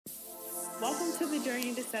Welcome to the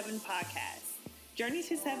Journey to Seven podcast. Journey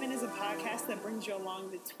to Seven is a podcast that brings you along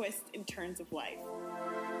the twists and turns of life.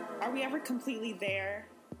 Are we ever completely there,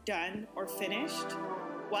 done, or finished?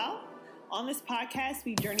 Well, on this podcast,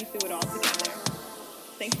 we journey through it all together.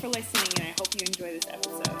 Thanks for listening, and I hope you enjoy this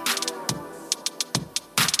episode.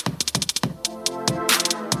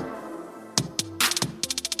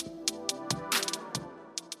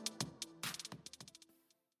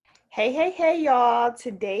 Hey, y'all.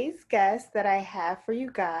 Today's guest that I have for you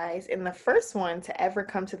guys, and the first one to ever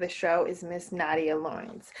come to the show, is Miss Nadia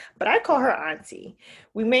Lawrence, but I call her Auntie.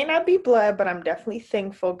 We may not be blood, but I'm definitely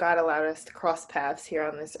thankful God allowed us to cross paths here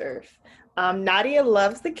on this earth. Nadia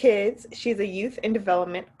loves the kids. She's a youth and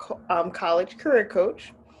development college career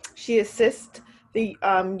coach. She assists the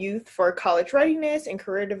youth for college readiness and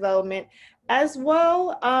career development, as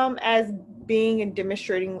well as being and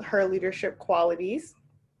demonstrating her leadership qualities.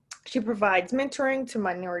 She provides mentoring to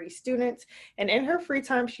minority students, and in her free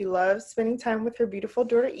time, she loves spending time with her beautiful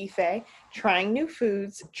daughter, Ife, trying new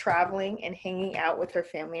foods, traveling, and hanging out with her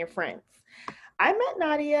family and friends. I met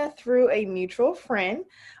Nadia through a mutual friend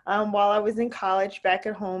while I was in college back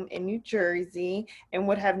at home in New Jersey, and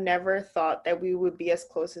would have never thought that we would be as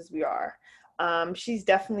close as we are. She's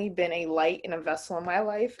definitely been a light and a vessel in my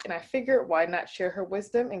life, and I figured why not share her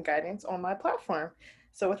wisdom and guidance on my platform.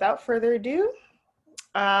 So without further ado,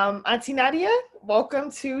 Auntie Nadia,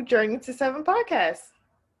 welcome to Journey to Seven podcast.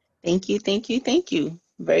 Thank you.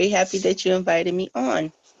 Very happy that you invited me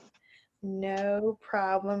on. No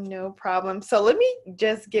problem. So let me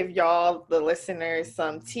just give y'all, the listeners,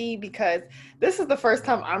 some tea, because this is the first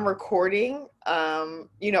time I'm recording,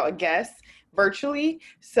 a guest virtually.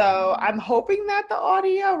 So I'm hoping that the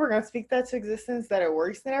audio, we're going to speak that to existence, that it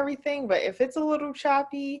works and everything. But if it's a little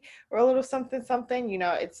choppy or a little something,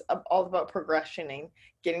 it's all about progression and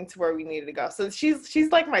getting to where we needed to go. So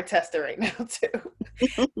she's like my tester right now too.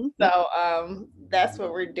 So that's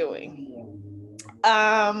what we're doing.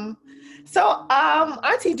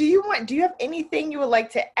 Auntie, do you have anything you would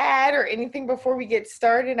like to add or anything before we get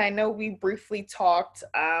started? I know we briefly talked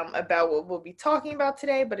about what we'll be talking about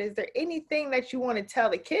today, but is there anything that you want to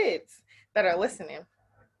tell the kids that are listening?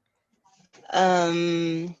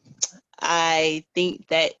 I think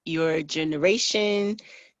that your generation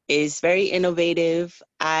is very innovative.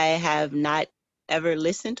 I have not ever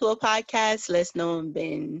listened to a podcast, less known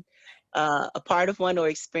been a part of one or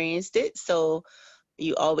experienced it. So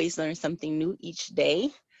you always learn something new each day.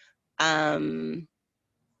 And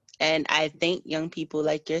I thank young people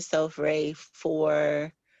like yourself, Ray,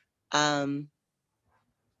 for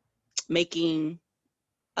making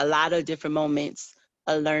a lot of different moments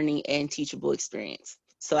a learning and teachable experience.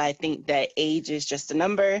 So I think that age is just a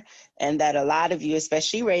number, and that a lot of you,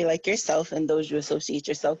 especially Ray, like yourself and those you associate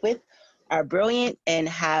yourself with, are brilliant and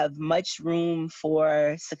have much room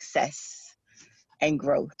for success and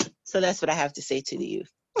growth. So that's what I have to say to the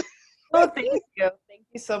youth. Oh, thank you. Thank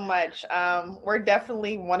you so much. We're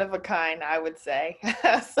definitely one of a kind, I would say.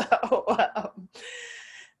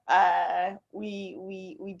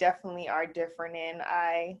 We definitely are different, and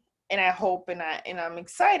I hope and I'm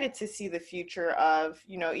excited to see the future of,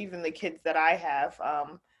 even the kids that I have.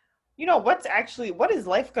 What is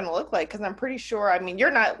life going to look like? Because I'm pretty sure,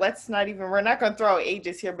 we're not going to throw out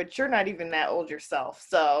ages here, but you're not even that old yourself.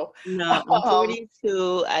 So no, I'm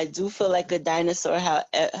 42. I do feel like a dinosaur.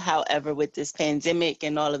 However, with this pandemic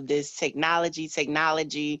and all of this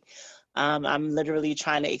technology, I'm literally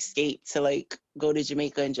trying to escape to go to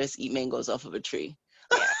Jamaica and just eat mangoes off of a tree.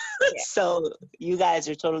 Yeah. So you guys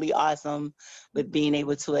are totally awesome with being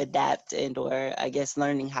able to adapt or I guess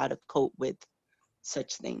learning how to cope with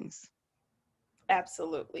such things.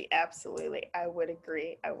 Absolutely. I would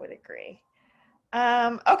agree.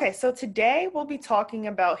 Okay, so today we'll be talking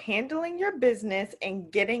about handling your business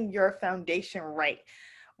and getting your foundation right.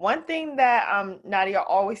 One thing that Nadia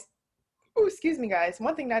always tells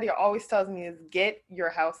me is get your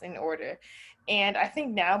house in order. And I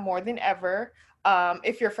think now more than ever,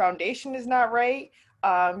 if your foundation is not right,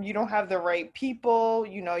 you don't have the right people,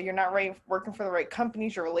 you're not right working for the right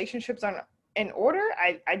companies, your relationships aren't in order,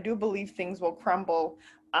 I do believe things will crumble.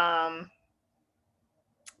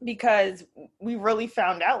 Because we really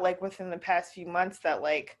found out within the past few months that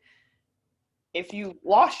if you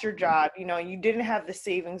lost your job, you didn't have the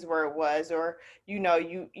savings where it was, or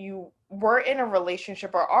you were in a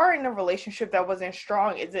relationship or are in a relationship that wasn't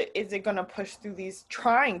strong, is it going to push through these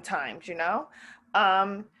trying times?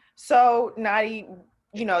 So Nadi,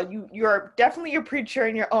 you're definitely a preacher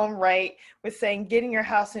in your own right with saying getting your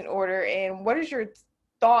house in order. And what is your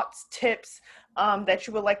thoughts, tips that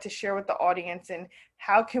you would like to share with the audience, and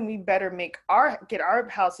how can we better get our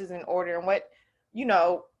houses in order, and what, you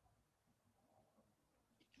know,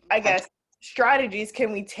 I guess strategies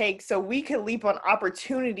can we take so we can leap on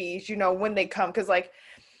opportunities, when they come? Because, like,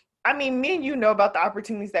 I mean, me and you know about the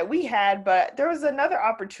opportunities that we had, but there was another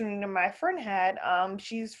opportunity that my friend had.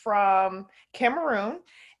 She's from Cameroon,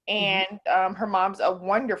 Mhm. and her mom's a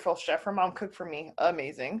wonderful chef. Her mom cooked for me,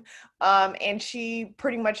 amazing. And she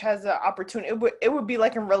pretty much has an opportunity. It would be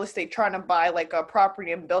like in real estate, trying to buy like a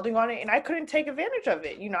property and building on it, and I couldn't take advantage of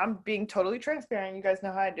it. I'm being totally transparent. You guys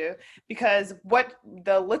know how I do, because what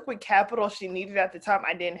the liquid capital she needed at the time,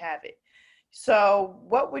 I didn't have it. So,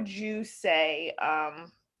 what would you say?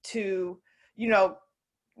 To you know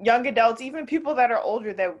young adults, even people that are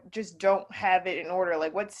older that just don't have it in order?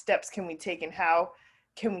 Like, what steps can we take, and how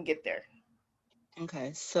can we get there?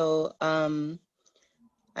 Okay, so I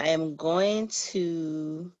am going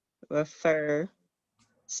to refer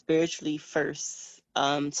spiritually first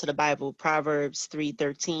to the Bible. Proverbs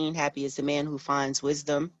 3:13, happy is the man who finds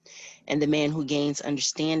wisdom and the man who gains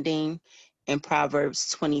understanding. And Proverbs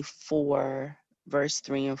 24, verse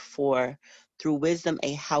 3 and 4, through wisdom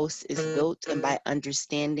a house is built, and by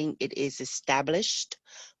understanding it is established.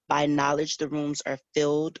 By knowledge the rooms are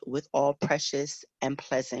filled with all precious and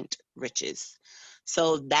pleasant riches.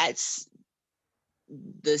 So that's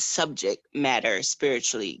the subject matter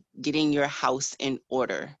spiritually, getting your house in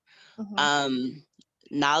order. Mm-hmm. Um,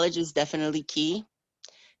 Knowledge is definitely key.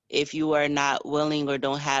 If you are not willing or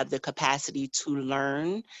don't have the capacity to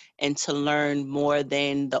learn, and to learn more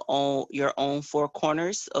than your own four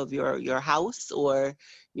corners of your house or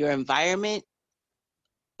your environment,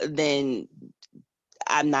 then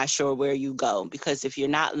I'm not sure where you go. Because if you're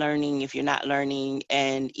not learning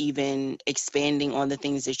and even expanding on the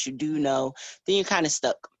things that you do know, then you're kind of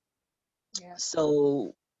stuck. Yeah.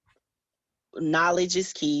 So knowledge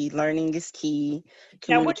is key, learning is key,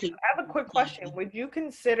 Now, communication I have a is quick question. key. Would you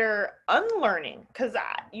consider unlearning? Because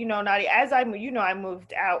Nadi, as I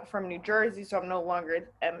moved out from New Jersey, so I'm no longer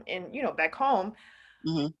in back home.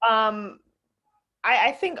 Mhm. Um,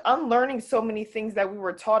 I think unlearning so many things that we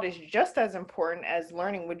were taught is just as important as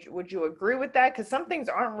learning. Would you agree with that? Because some things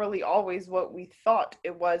aren't really always what we thought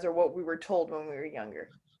it was, or what we were told when we were younger.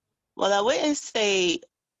 Well, I wouldn't say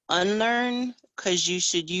unlearn, because you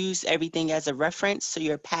should use everything as a reference. So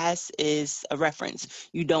your past is a reference.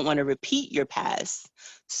 You don't want to repeat your past,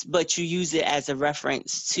 but you use it as a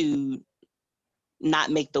reference to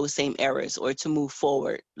not make those same errors or to move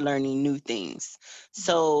forward learning new things.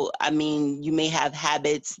 So, I mean, you may have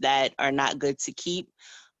habits that are not good to keep.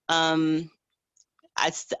 Um,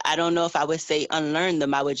 I don't know if I would say unlearn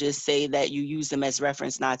them. I would just say that you use them as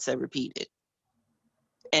reference, not to repeat it,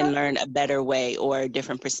 and Okay, learn a better way or a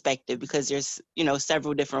different perspective, because there's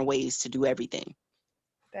several different ways to do everything.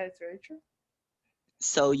 that is very true.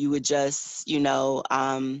 So you would just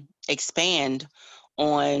expand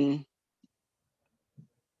on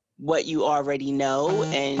what you already know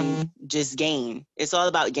and just gain. It's all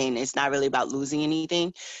about gaining. It's not really about losing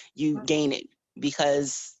anything. You gain it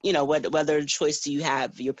because whether choice do you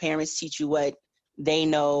have. Your parents teach you what they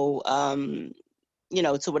know,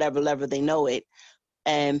 to whatever level they know it.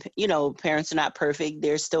 And parents are not perfect.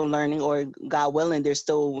 They're still learning, or God willing, they're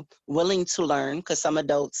still willing to learn, because some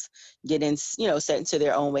adults get in set into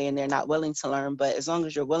their own way and they're not willing to learn. But as long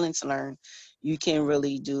as you're willing to learn, you can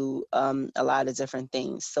really do a lot of different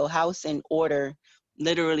things. So house in order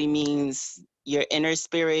literally means your inner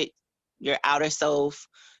spirit, your outer self,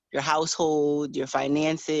 your household, your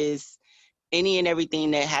finances, any and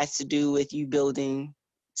everything that has to do with you building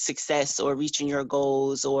success or reaching your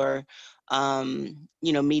goals, or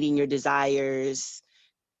meeting your desires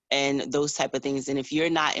and those type of things. And if you're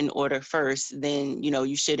not in order first, then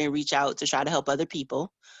you shouldn't reach out to try to help other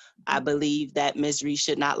people. I Mhm. believe that misery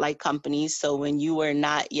should not like company. So when you are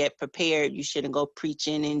not yet prepared, you shouldn't go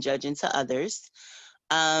preaching and judging to others.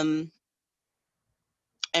 um,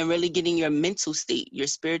 and really getting your mental state, your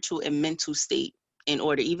spiritual and mental state in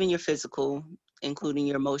order. Even your physical, including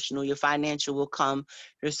your emotional, your financial will come,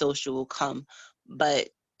 your social will come. But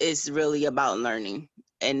it's really about learning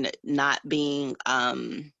and not being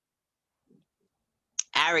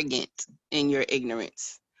arrogant in your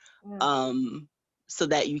ignorance, Mm. um, so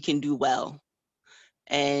that you can do well.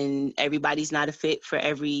 And everybody's not a fit for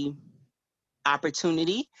every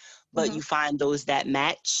opportunity, but Mhm. you find those that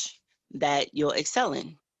match, that you'll excel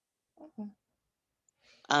in.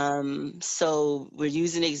 Mhm. So we're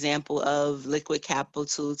using an example of liquid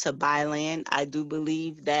capital to buy land. I do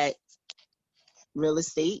believe that real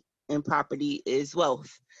estate and property is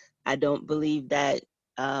wealth. I don't believe that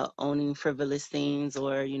owning frivolous things,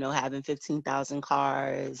 or having 15,000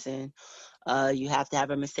 cars, and you have to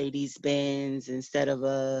have a Mercedes Benz instead of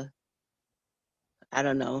I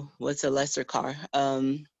don't know, what's a lesser car,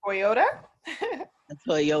 Toyota. a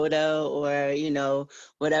Toyota, or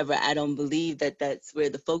whatever. I don't believe that that's where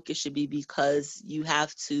the focus should be, because you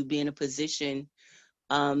have to be in a position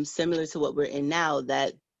similar to what we're in now,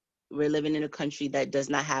 that we're living in a country that does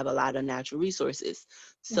not have a lot of natural resources.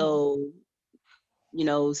 So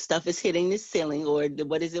stuff is hitting the ceiling, or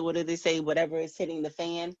what is it? What do they say? Whatever is hitting the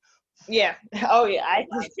fan. Yeah. Oh yeah. I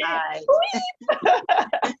just can't.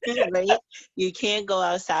 Right? You can't go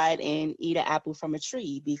outside and eat an apple from a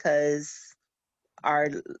tree, because our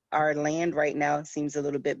land right now seems a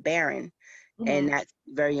little bit barren. And that's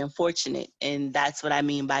very unfortunate. And that's what I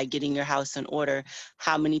mean by getting your house in order.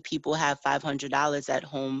 How many people have $500 at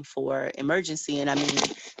home for emergency? And I mean,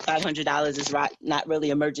 $500 is not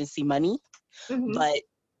really emergency money, but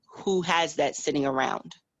who has that sitting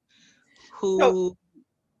around? So,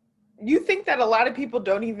 you think that a lot of people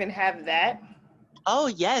don't even have that? Oh,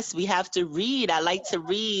 yes, we have to read. I like to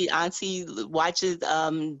read. Auntie watches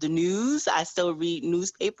the news. I still read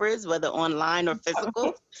newspapers, whether online or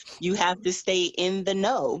physical. You have to stay in the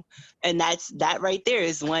know. And that right there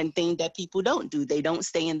is one thing that people don't do. They don't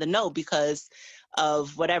stay in the know because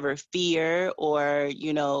of whatever, fear, or,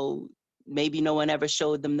 maybe no one ever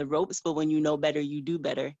showed them the ropes, but when you know better, you do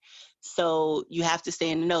better. So you have to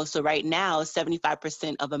stay in the know. So right now,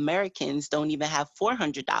 75% of Americans don't even have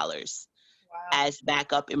 $400 as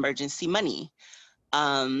backup emergency money.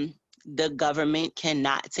 The government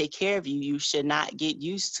cannot take care of you. You should not get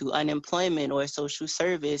used to unemployment or social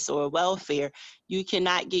service or welfare. You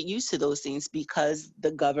cannot get used to those things, because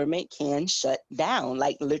the government can shut down,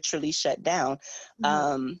 like literally shut down.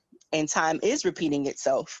 And time is repeating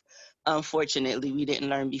itself. Unfortunately, we didn't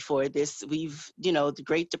learn before this. The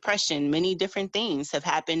Great Depression, many different things have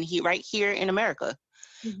happened right here in America,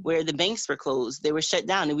 where the banks were closed, they were shut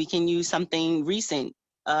down. And we can use something recent,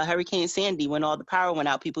 Hurricane Sandy, when all the power went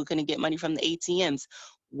out, people couldn't get money from the ATMs.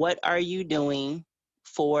 What are you doing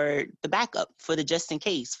for the backup, for the just in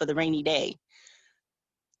case, for the rainy day?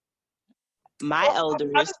 My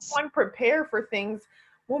elders. How does one prepare for things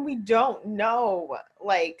when we don't know?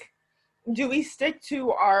 Like, do we stick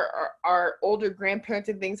to our older grandparents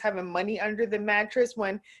and things, having money under the mattress,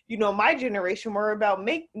 when my generation, we're about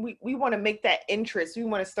we want to make that interest, we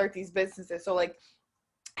want to start these businesses? So like,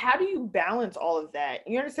 how do you balance all of that?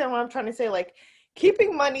 You understand what I'm trying to say? Like,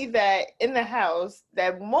 keeping money that in the house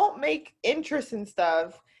that won't make interest and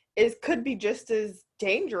stuff could be just as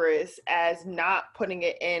dangerous as not putting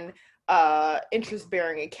it in interest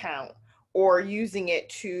bearing account, or using it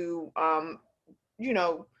to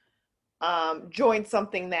join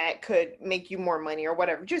something that could make you more money or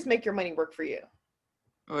whatever. Just make your money work for you.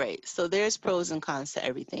 Right. So there's pros and cons to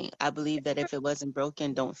everything. I believe that if it wasn't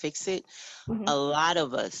broken, don't fix it. A lot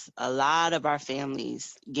of our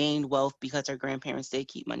families gained wealth because our grandparents did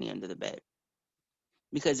keep money under the bed,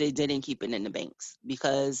 because they didn't keep it in the banks,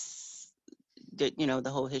 because the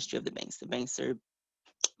whole history of the banks are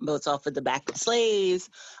built off of the back of slaves.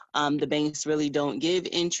 The banks really don't give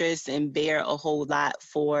interest and bear a whole lot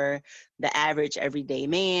for the average everyday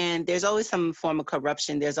man. There's always some form of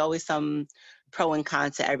corruption. There's always some pro and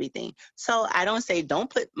con to everything. So I don't say don't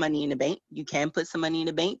put money in the bank. You can put some money in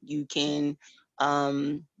the bank. You can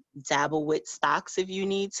dabble with stocks if you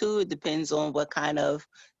need to. It depends on what kind of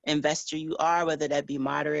investor you are, whether that be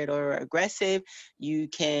moderate or aggressive. You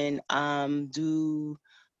can do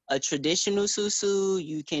a traditional susu,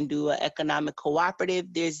 you can do an economic cooperative.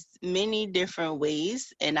 There's many different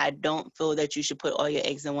ways, and I don't feel that you should put all your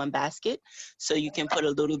eggs in one basket. So you can put a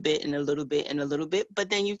little bit and a little bit and a little bit, but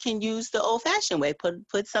then you can use the old-fashioned way,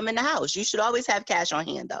 put some in the house. You should always have cash on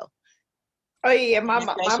hand, though. Oh yeah, my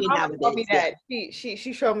mom told me that. Yeah.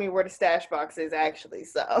 She showed me where the stash box is actually.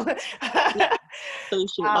 So, So you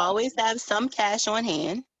should always have some cash on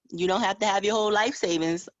hand. You don't have to have your whole life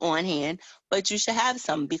savings on hand, but you should have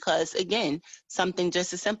some, because again, something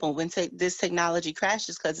just as simple, when this technology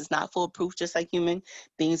crashes, because it's not foolproof, just like human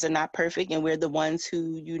beings are not perfect, and we're the ones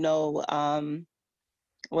who,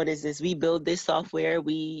 what is this? We build this software,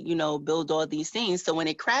 we, build all these things. So when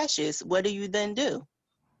it crashes, what do you then do?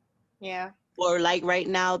 Yeah. Or like right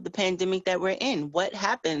now, the pandemic that we're in, what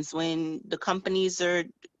happens when the companies are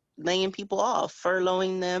laying people off,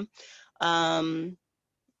 furloughing them?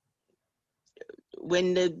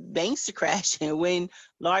 When the banks are crashing, when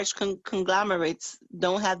large conglomerates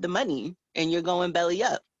don't have the money and you're going belly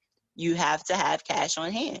up, you have to have cash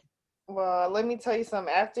on hand. Well, let me tell you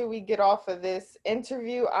something. After we get off of this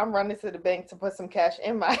interview, I'm running to the bank to put some cash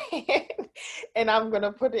in my hand and I'm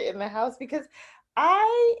gonna put it in the house because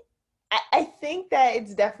I I think that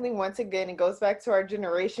it's definitely once again it goes back to our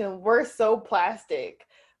generation. We're so plastic.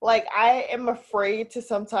 Like I am afraid to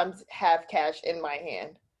sometimes have cash in my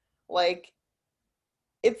hand. Like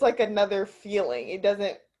it's like another feeling.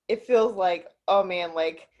 It feels like, oh man,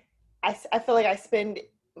 like I feel like I spend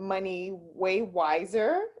money way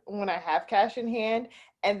wiser when I have cash in hand.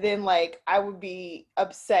 And then like I would be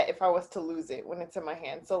upset if I was to lose it when it's in my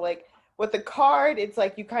hand. So like with the card, it's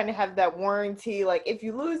like you kind of have that warranty. Like if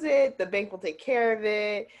you lose it, the bank will take care of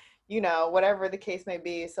it, whatever the case may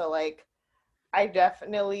be. So like I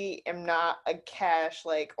definitely am not a cash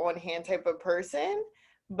like on hand type of person,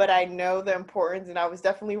 but I know the importance and I was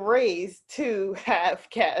definitely raised to have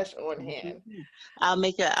cash on hand. Mhm. I'll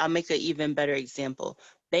make an even better example.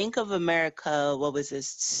 Bank of America, what was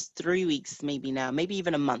this, 3 weeks maybe now, maybe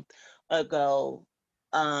even a month ago,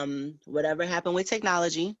 whatever happened with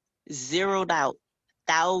technology, zeroed out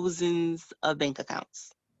thousands of bank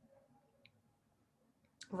accounts.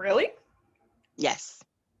 Really? Yes.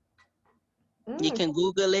 You Mm, can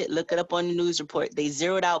Google it, look it up on the news report. They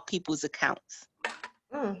zeroed out people's accounts.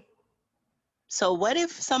 mm. So what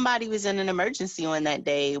if somebody was in an emergency on that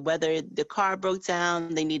day, whether the car broke down,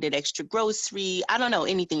 they needed extra grocery, I don't know,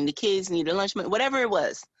 anything, the kids needed lunch money, whatever it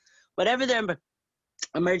was, whatever their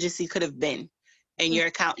emergency could have been, and your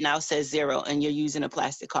account now says zero and you're using a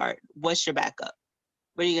plastic card, what's your backup?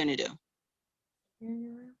 What are you going to do?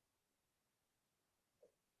 Mm.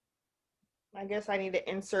 I guess I need to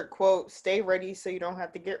insert quote, stay ready so you don't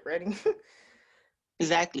have to get ready. Because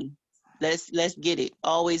Exactly. Let's get it.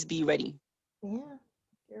 Always be ready. yeah,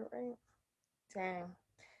 you're right. Dang.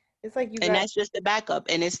 It's like you And got that's just the backup.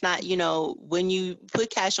 And it's not, when you put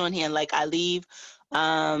cash on hand, like I leave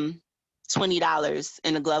um $20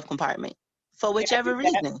 in the glove compartment for yeah, I do whichever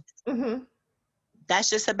that. reason. Hmm. That's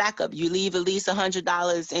just a backup. You leave at least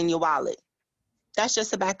 $100 in your wallet. That's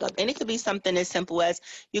just a backup. And it could be something as simple as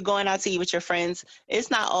you're going out to eat with your friends. It's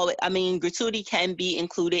not always, I mean, gratuity can be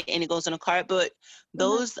included and it goes in a cart, but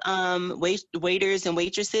Hmm. those waiters and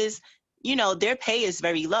waitresses, their pay is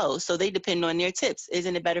very low. So they depend on their tips.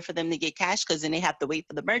 Isn't it better for them to get cash? Because then they have to wait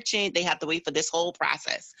for the merchant. They have to wait for this whole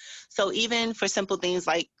process. So even for simple things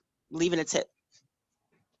like leaving a tip,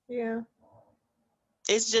 Yeah.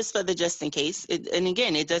 it's just for the just in case. And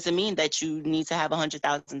again, it doesn't mean that you need to have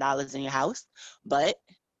 $100,000 in your house, but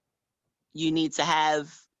you need to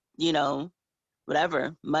have, you know,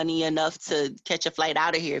 whatever, money enough to catch a flight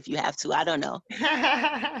out of here if you have to. I don't know.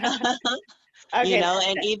 Okay.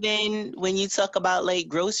 And even when you talk about like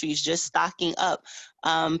groceries, just stocking up,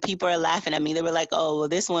 people are laughing at me. They were like, oh, well,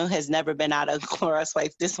 this one has never been out of Clorox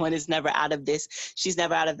wipes. This one is never out of this. She's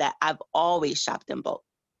never out of that. I've always shopped in bulk.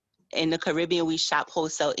 In the Caribbean, we shop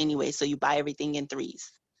wholesale anyway, so you buy everything in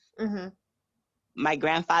threes. Hmm. My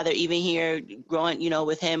grandfather, even here growing,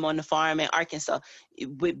 with him on the farm in Arkansas,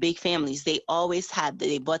 with big families, they always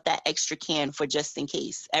they bought that extra can for just in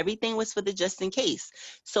case. Everything was for the just in case.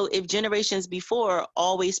 So if generations before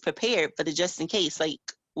always prepared for the just in case, like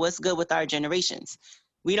what's good with our generations?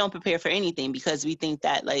 We don't prepare for anything because we think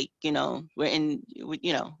that we're We're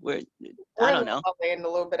I in don't the know. land a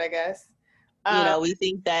little bit, I guess. Um, We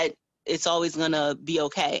think that it's always gonna be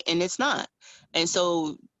okay, and it's not. And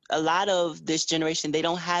so a lot of this generation, they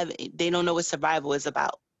don't know what survival is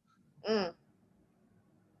about. mm,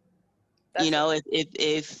 that's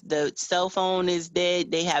If the cell phone is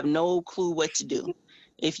dead, they have no clue what to do.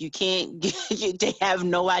 If you can't they have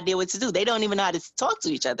no idea what to do. They don't even know how to talk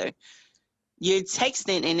to each other. You're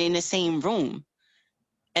texting and in the same room.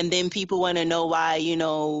 And then people want to know why,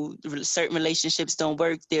 certain relationships don't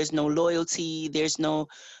work. There's no loyalty.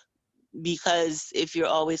 Because if you're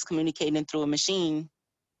always communicating through a machine,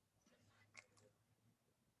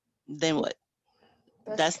 then what?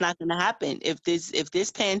 that's That's not going to happen. If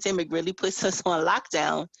this pandemic really puts us on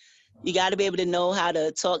lockdown, you got to be able to know how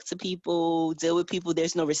to talk to people, deal with people.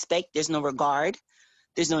 There's no respect, there's no regard,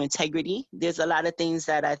 there's no integrity. There's a lot of things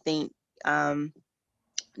that I think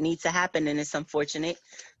need to happen, and it's unfortunate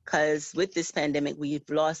because with this pandemic, we've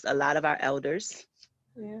lost a lot of our elders,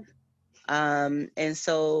 yeah. and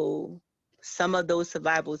so some of those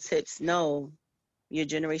survival tips, no, your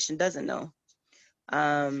generation doesn't know.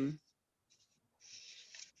 Um,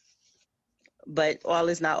 but all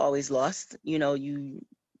is not always lost. You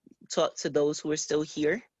talk to those who are still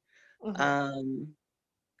here, Hmm. um,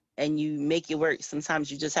 and you make it work.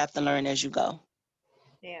 Sometimes you just have to learn as you go.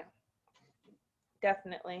 Yeah,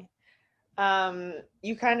 definitely.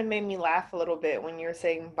 You kind of made me laugh a little bit when you were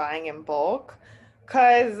saying buying in bulk,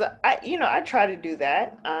 Because I try to do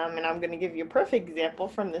that. And I'm going to give you a perfect example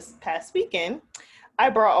from this past weekend. I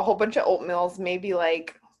brought a whole bunch of oatmeals, maybe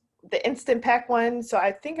like the instant pack one. So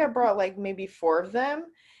I think I brought like maybe four of them.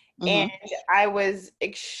 And Hmm. I was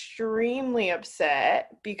extremely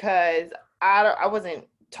upset because I wasn't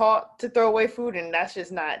taught to throw away food, and that's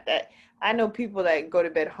just not that. I know people that go to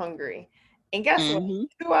bed hungry. And guess what? Hmm.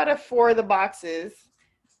 Two out of four of the boxes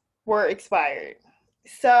were expired.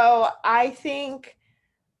 So I think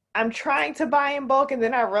I'm trying to buy in bulk, and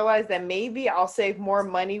then I realized that maybe I'll save more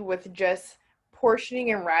money with just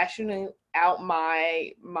portioning and rationing out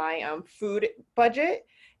my food budget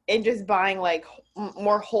and just buying like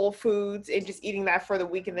more whole foods and just eating that for the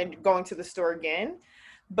week and then going to the store again.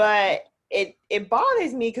 But it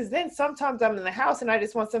bothers me because then sometimes I'm in the house and I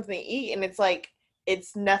just want something to eat and it's like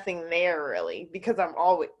it's nothing there really because I'm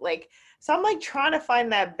always like so I'm like trying to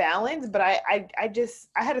find that balance, but I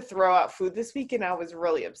had to throw out food this week and I was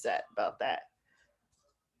really upset about that.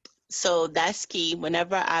 So that's key.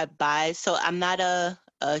 Whenever I buy, so I'm not a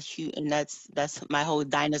huge, and that's my whole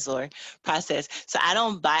dinosaur process. So I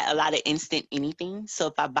don't buy a lot of instant anything. So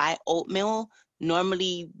if I buy oatmeal,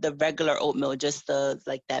 normally the regular oatmeal, just the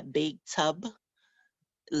like that big tub,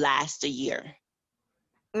 lasts a year.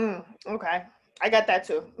 Okay. I got that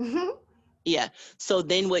too. Yeah. So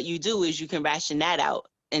then what you do is you can ration that out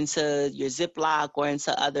into your Ziploc or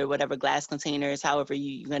into other whatever glass containers, however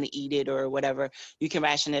you're going to eat it or whatever. You can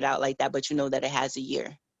ration it out like that, but you know that it has a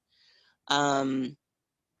year. Um,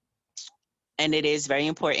 and it is very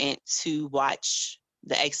important to watch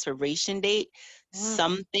the expiration date. Mm,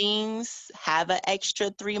 Some things have an extra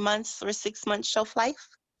 3 months or 6 months shelf life.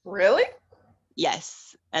 really?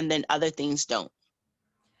 Yes. And then other things don't.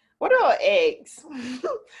 What about eggs?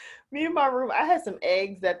 Me and my room, I had some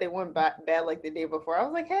eggs that they went bad like the day before. I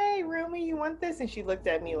was like, "Hey, roomie, you want this?" And she looked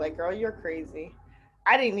at me like, "Girl, you're crazy."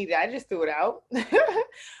 I didn't need it. I just threw it out.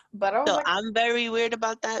 But I was So like, I'm very weird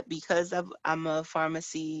about that because I'm a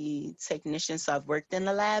pharmacy technician, so I've worked in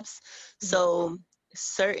the labs. mhm. So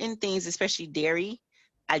certain things, especially dairy,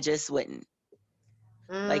 I just wouldn't.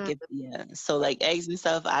 Like Mm, if yeah, so like eggs and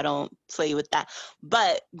stuff, I don't play with that.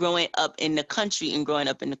 But growing up in the country and growing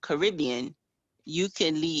up in the Caribbean, your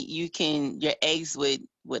eggs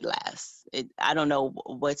would last. I don't know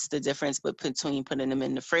what's the difference but between putting them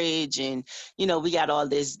in the fridge and we got all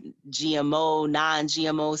this GMO,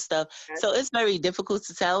 non-GMO stuff. So it's very difficult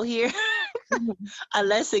to tell here mhm.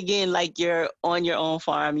 unless again like you're on your own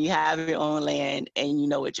farm, you have your own land and you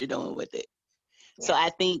know what you're doing with it. So Yeah. I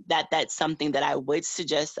think that that's something that I would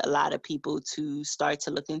suggest a lot of people to start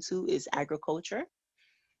to look into is agriculture.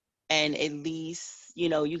 And at least,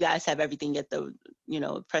 you guys have everything at the,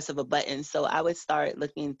 press of a button. So I would start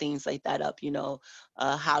looking things like that up,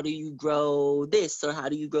 how do you grow this or how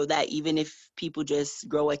do you grow that? Even if people just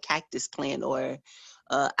grow a cactus plant or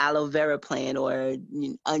aloe vera plant or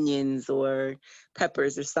onions or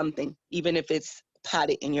peppers or something, even if it's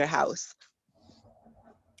potted in your house.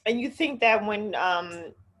 And you think that when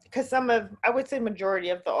because some of I would say majority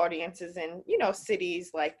of the audiences in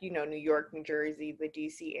cities like New York, New Jersey, the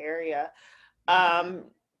DC area, um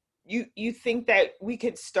you think that we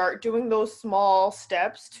could start doing those small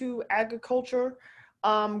steps to agriculture,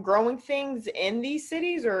 growing things in these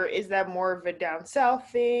cities, or is that more of a down south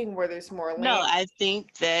thing where there's more No, land? I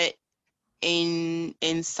think that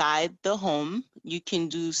inside the home you can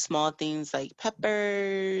do small things like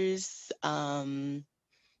peppers,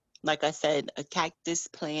 like I said, a cactus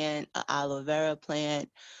plant, a aloe vera plant,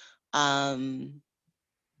 um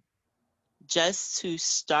just to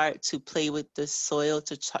start to play with the soil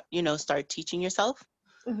to start teaching yourself,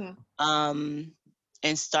 Hmm. um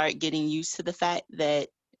and start getting used to the fact that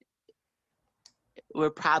we're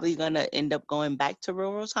probably going to end up going back to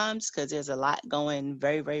rural times because there's a lot going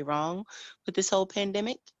very, very wrong with this whole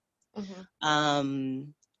pandemic. Hmm.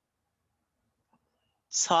 um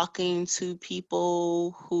Talking to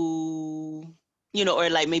people who, or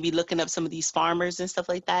like maybe looking up some of these farmers and stuff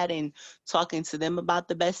like that and talking to them about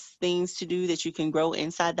the best things to do that you can grow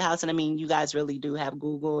inside the house. And I mean, you guys really do have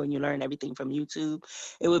Google and you learn everything from YouTube.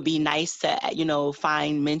 It would be nice to,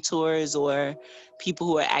 find mentors or people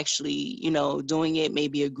who are actually, doing it,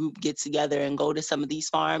 maybe a group get together and go to some of these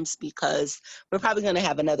farms because we're probably going to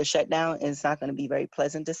have another shutdown and it's not going to be very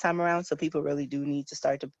pleasant this time around. So people really do need to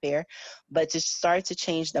start to prepare, but to start to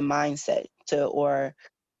change the mindset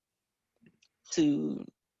to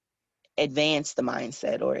advance the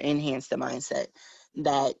mindset or enhance the mindset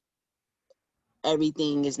that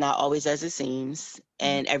everything is not always as it seems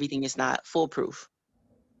Hmm. and everything is not foolproof,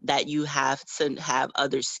 that you have to have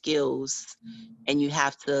other skills and you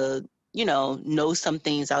have to know some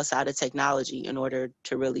things outside of technology in order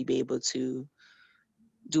to really be able to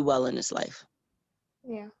do well in this life.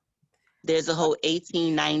 Yeah. There's a whole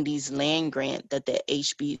 1890s land grant that the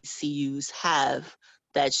HBCUs have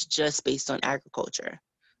that's just based on agriculture.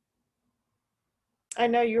 I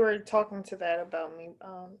know you were talking to that about me,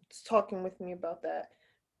 talking with me about that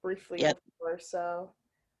briefly Yep. before. So,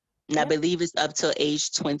 And I yeah. believe it's up till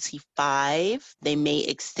age 25. They may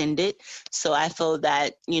extend it. So I feel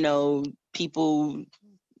that, people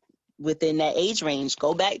within that age range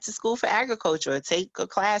go back to school for agriculture, or take a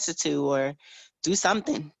class or two, or do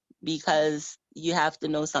something, because you have to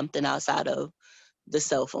know something outside of the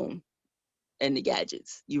cell phone and the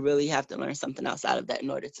gadgets. You really have to learn something outside of that in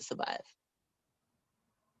order to survive.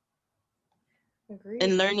 Agreed.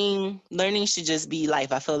 And learning should just be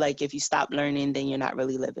life. I feel like if you stop learning, then you're not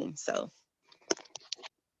really living. So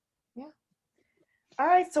Yeah. All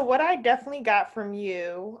right. So, what I definitely got from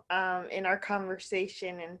you in our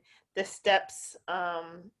conversation and the steps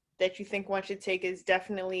that you think one should take is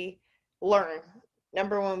definitely learn.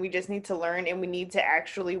 Number one, we just need to learn, and we need to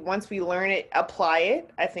actually, once we learn it, apply it.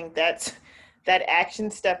 I think that action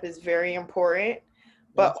step is very important.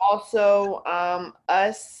 But yes. also,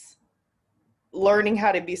 us learning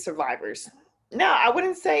how to be survivors. Now, I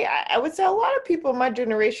wouldn't say, I would say a lot of people in my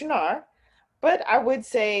generation are, but I would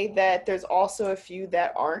say that there's also a few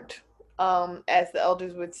that aren't. As the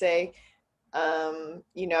elders would say,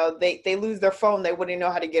 they lose their phone, they wouldn't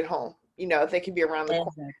know how to get home. They could be around the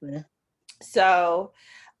corner. Exactly. So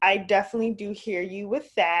I definitely do hear you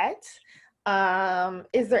with that.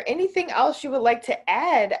 Is there anything else you would like to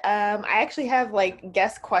add? I actually have like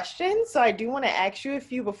guest questions, so I do want to ask you a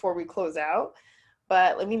few before we close out.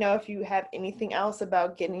 But let me know if you have anything else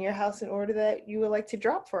about getting your house in order that you would like to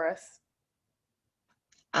drop for us.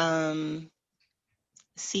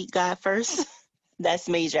 Seek God first. That's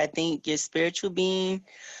major. I think your spiritual being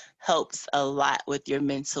helps a lot with your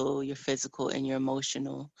mental, your physical, and your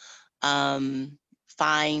emotional.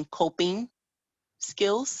 Find coping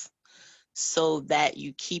skills so that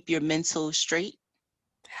you keep your mental straight.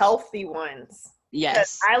 Healthy ones. Because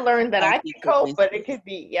Yes. I learned that I Healthy could cope, coping but skills.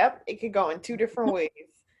 it could go in two different ways.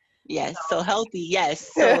 Yes. So healthy.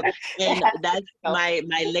 Yes. So, and that's my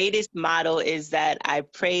latest motto is that I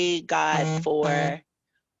pray God for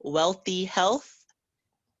wealthy health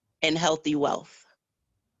and healthy wealth.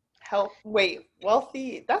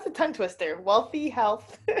 Wealthy, that's a tongue twister. Wealthy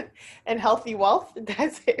health and healthy wealth.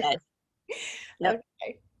 That's it. Yes. Yep.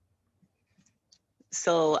 Okay.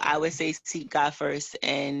 So I would say seek God first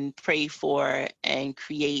and pray for and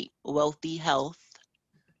create wealthy health.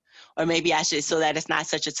 Or maybe I should, so that it's not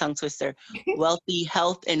such a tongue twister, wealthy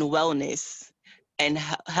health and wellness and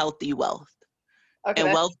healthy wealth. Okay,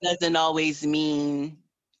 And wealth doesn't always mean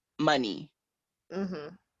money,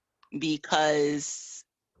 mm-hmm. because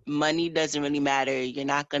money doesn't really matter. You're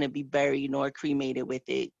not going to be buried nor cremated with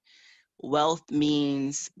it. Wealth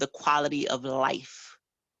means the quality of life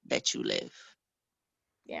that you live.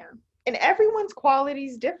 Yeah. And everyone's quality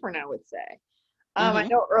is different, I would say. I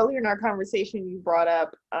know earlier in our conversation you brought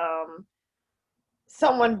up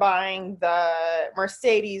someone buying the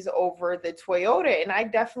Mercedes over the Toyota, and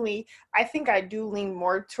I think I do lean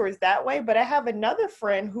more towards that way, but I have another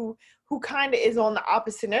friend who kind of is on the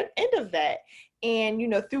opposite end of that. And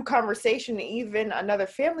through conversation, even another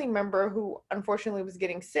family member who unfortunately was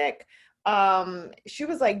getting sick, she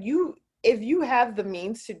was like, if you have the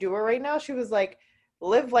means to do it right now, she was like,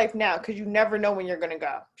 live life now, because you never know when you're gonna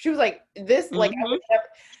go. She was like, this like I would never.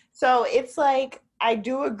 So it's like, I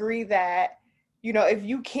do agree that if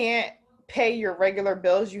you can't pay your regular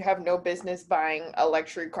bills, you have no business buying a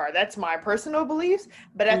luxury car. That's my personal beliefs.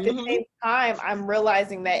 But at the same time, I'm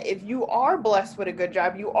realizing that if you are blessed with a good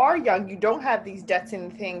job, you are young, you don't have these debts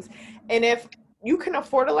and things, and if you can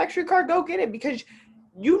afford a luxury car, go get it, because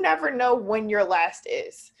you never know when your last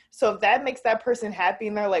is. So if that makes that person happy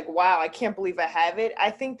and they're like, wow, I can't believe I have it,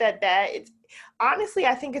 I think that it's honestly,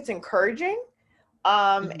 I think it's encouraging.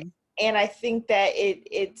 And I think that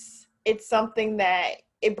it's something that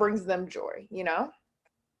it brings them joy,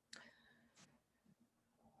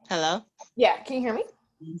 Hello? Yeah, can you hear me?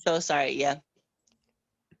 I'm so sorry, yeah.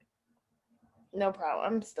 No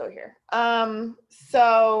problem, I'm still here.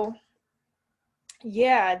 So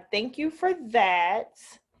yeah, thank you for that.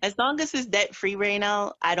 As long as it's debt-free right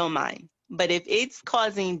now, I don't mind. But if it's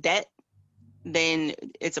causing debt, then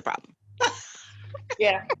it's a problem.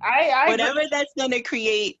 Yeah, I Whatever agree. that's going to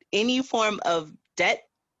create any form of debt,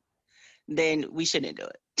 then we shouldn't do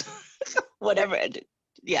it. Whatever.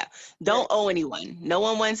 Yeah. Don't owe anyone. No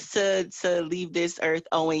one wants to leave this earth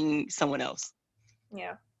owing someone else.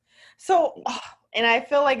 Yeah. So And I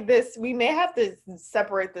feel like this, we may have to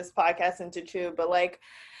separate this podcast into two, but like,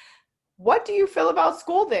 what do you feel about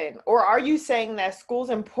school then? Or are you saying that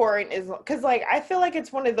school's important is because like I feel like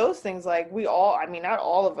it's one of those things like we all, I mean not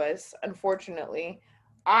all of us, unfortunately.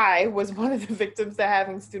 I was one of the victims to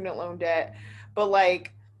having student loan debt. But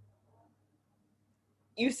like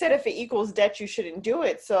you said if it equals debt you shouldn't do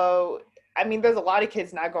it. So I mean there's a lot of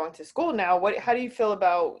kids not going to school now. What how do you feel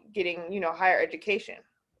about getting, higher education?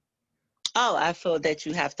 Oh, I feel that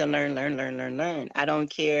you have to learn. I don't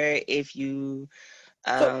care if you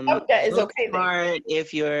So that is book okay then. smart,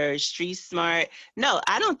 if you're street smart. No,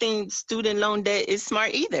 I don't think student loan debt is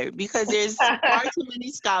smart either, because there's far too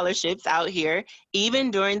many scholarships out here. Even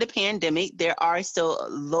during the pandemic, there are still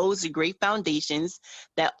loads of great foundations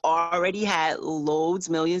that already had loads,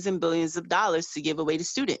 millions and billions of dollars to give away to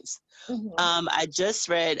students. I just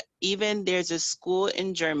read, even there's a school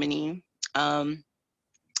in Germany,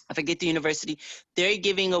 I forget the university, they're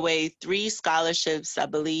giving away 3 scholarships. I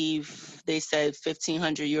believe they said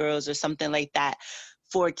 1,500 euros or something like that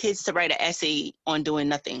for kids to write an essay on doing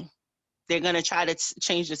nothing. They're going to try to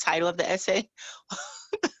change the title of the essay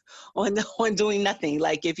on doing nothing.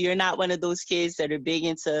 Like if you're not one of those kids that are big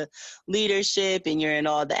into leadership and you're in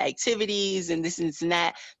all the activities and this and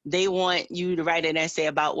that, they want you to write an essay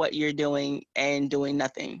about what you're doing and doing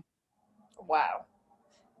nothing. Wow.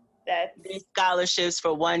 There's scholarships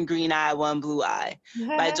for one green eye, one blue eye.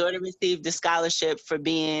 My daughter received the scholarship for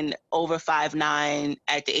being over 5'9"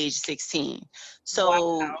 at the age of 16.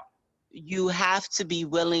 So you have to be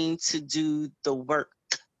willing to do the work.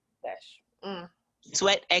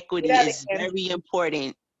 Sweat equity is very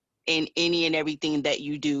important in any and everything that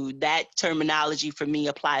you do. That terminology for me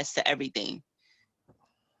applies to everything.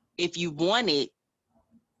 If you want it,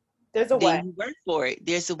 there's a way. Then you work for it.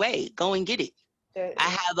 There's a way. Go and get it. I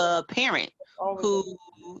have a parent who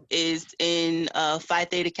is in Phi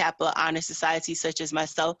Theta Kappa Honor Society, such as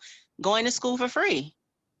myself, going to school for free.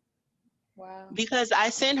 Wow. Because I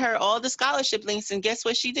sent her all the scholarship links, and guess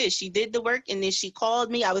what she did? She did the work, and then she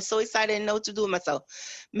called me. I was so excited and know what to do with myself.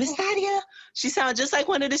 Miss Nadia, she sounded just like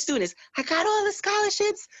one of the students. I got all the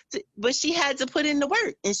scholarships, but she had to put in the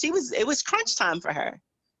work, and it was crunch time for her.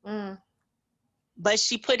 But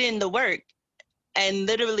she put in the work. And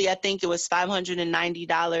literally, I think it was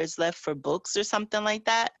 $590 left for books or something like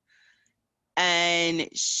that. And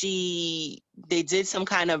they did some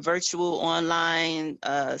kind of virtual online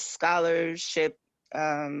scholarship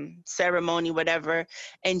ceremony, whatever.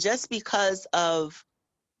 And just because of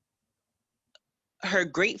her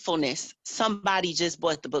gratefulness, somebody just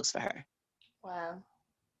bought the books for her. Wow.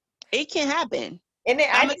 It can happen. And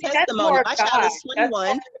I'm a testimony. My child is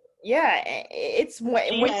 21. Yeah, it's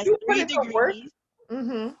when you put in the work.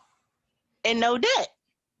 And no debt.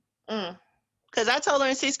 Because I told her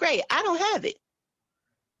in 6th grade, I don't have it.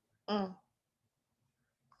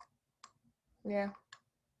 Yeah.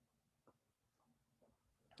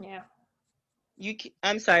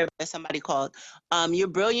 I'm sorry if somebody called. You're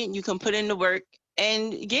brilliant. You can put in the work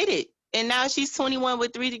and get it. And now she's 21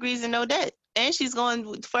 with 3 degrees and no debt. And she's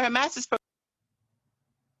going for her master's program.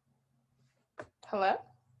 Hello?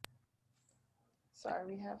 Sorry,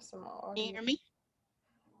 we have some audio. Can you hear me?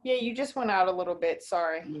 Yeah, you just went out a little bit.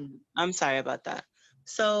 Sorry. I'm sorry about that.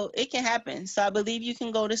 So it can happen. So I believe you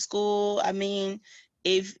can go to school. I mean,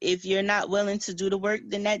 if you're not willing to do the work,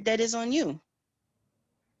 then that debt is on you.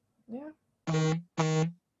 Yeah.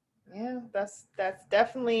 Yeah, that's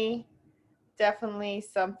definitely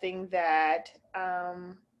something that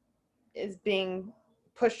is being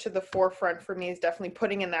pushed to the forefront for me, is definitely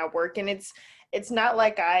putting in that work. And it's not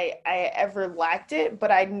like I ever lacked it, but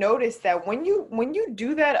I noticed that when you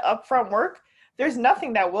do that upfront work, there's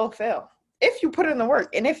nothing that will fail if you put in the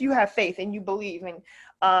work and if you have faith and you believe and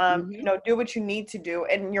do what you need to do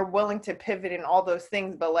and you're willing to pivot and all those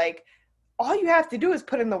things. But like all you have to do is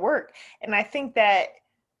put in the work. And I think that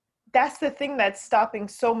that's the thing that's stopping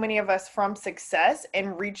so many of us from success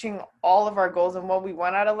and reaching all of our goals and what we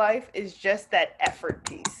want out of life, is just that effort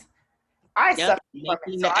piece.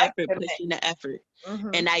 Pushing the effort.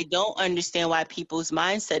 And I don't understand why people's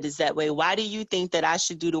mindset is that way. Why do you think that I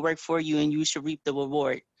should do the work for you and you should reap the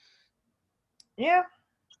reward? Yeah.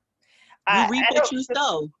 You reap what you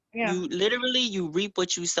sow. Yeah. You reap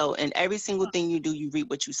what you sow. And every single thing you do, you reap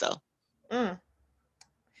what you sow.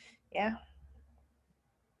 Yeah.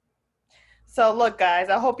 So look, guys,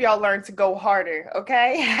 I hope y'all learn to go harder,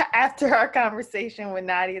 okay? After our conversation with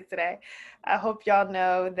Nadia today, I hope y'all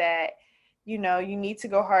know that, you need to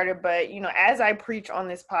go harder. But, as I preach on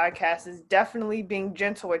this podcast, is definitely being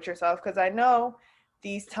gentle with yourself, because I know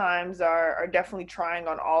these times are definitely trying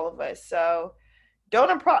on all of us. So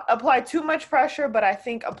don't apply too much pressure, but I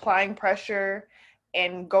think applying pressure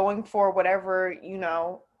and going for whatever,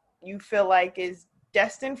 you feel like is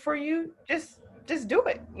destined for you, just do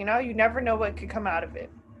it. You never know what could come out of it.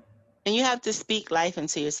 And you have to speak life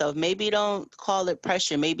into yourself. Maybe don't call it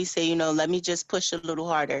pressure. Maybe say, let me just push a little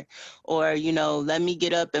harder. Or, let me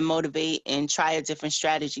get up and motivate and try a different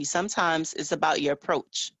strategy. Sometimes it's about your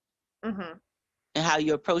approach Mm-hmm. and how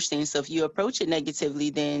you approach things. So if you approach it negatively,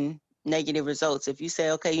 then negative results. If you say,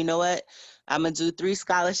 okay, you know what? I'm going to do 3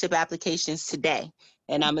 scholarship applications today.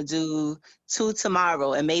 And I'm going to do 2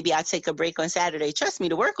 tomorrow. And maybe I take a break on Saturday. Trust me,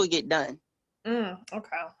 the work will get done.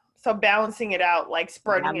 Okay. So balancing it out, like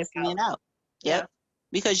spreading it Balancing out. it out. Yep. Yeah.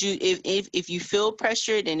 Because if you feel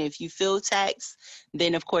pressured and if you feel taxed,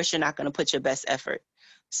 then of course you're not going to put your best effort.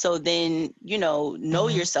 So then, know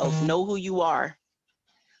yourself, know who you are.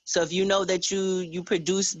 So if you know that you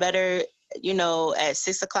produce better, at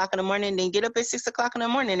 6 o'clock in the morning, then get up at 6 o'clock in the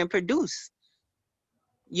morning and produce.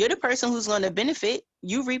 You're the person who's going to benefit.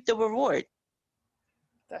 You reap the reward.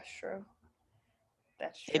 That's true.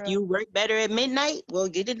 That's If true. you work better at midnight, well,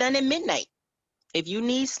 get it done at midnight. If you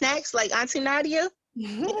need snacks like Auntie Nadia,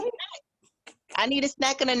 I need a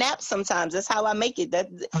snack and a nap sometimes. That's how I make it. That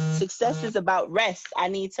success is about rest. I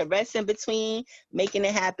need to rest in between making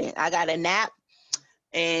it happen. I got a nap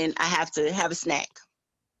and I have to have a snack.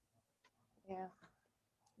 Yeah.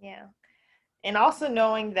 Yeah. And also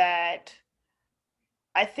knowing that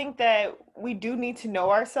I think that we do need to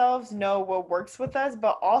know ourselves, know what works with us,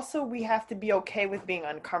 but also we have to be okay with being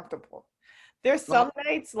uncomfortable. There's Right. some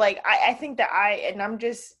nights like I think that and I'm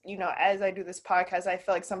just, as I do this podcast, I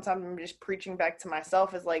feel like sometimes I'm just preaching back to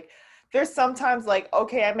myself is like, there's sometimes like,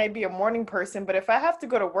 okay, I may be a morning person, but if I have to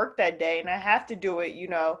go to work that day and I have to do it,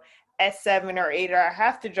 at 7 or 8, or I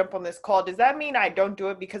have to jump on this call, does that mean I don't do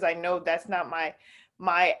it because I know that's not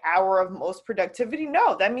my hour of most productivity?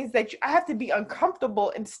 No, that means that I have to be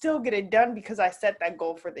uncomfortable and still get it done because I set that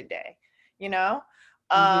goal for the day, you know?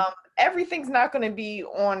 Mm-hmm. Everything's not going to be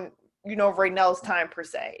on, Raynell's time per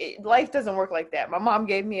se. Life doesn't work like that. My mom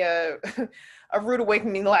gave me a a rude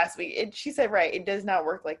awakening last week. She said, right, it does not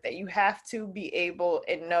work like that. You have to be able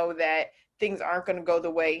and know that things aren't going to go the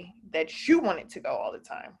way that you want it to go all the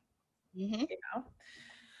time. Mm-hmm. You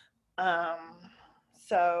know?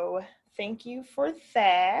 So thank you for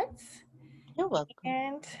that. You're welcome.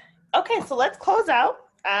 And okay, so let's close out.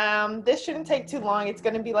 This shouldn't take too long. It's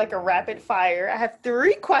going to be like a rapid fire. I have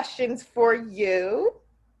 3 questions for you.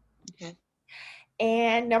 Okay.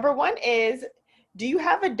 And number 1 is, do you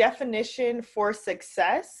have a definition for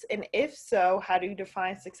success? And if so, how do you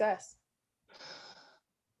define success?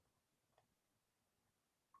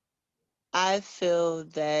 I feel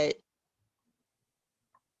that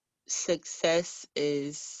success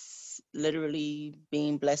is literally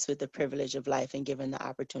being blessed with the privilege of life and given the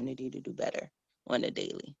opportunity to do better on a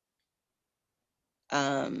daily.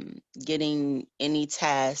 Getting any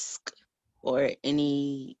task or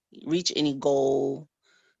reach any goal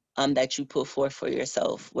that you put forth for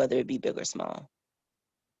yourself, whether it be big or small.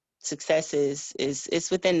 Success is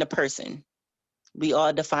it's within the person. We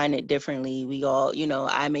all define it differently. We all,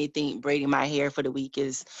 I may think braiding my hair for the week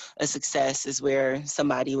is a success, is where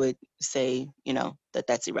somebody would say, that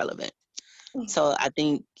that's irrelevant. So I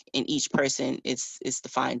think in each person it's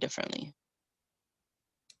defined differently.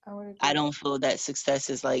 I would I agree. don't feel that success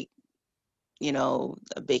is like,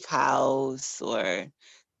 a big house, or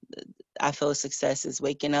I feel success is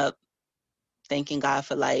waking up, thanking God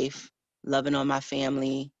for life, loving on my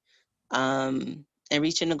family, and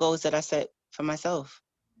reaching the goals that I set for myself.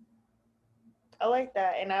 I like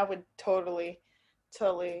that. And I would totally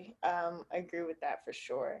agree with that for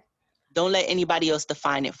sure. Don't let anybody else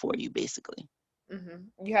define it for you, basically.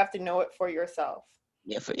 You have to know it for yourself.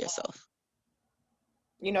 Yeah, for yourself.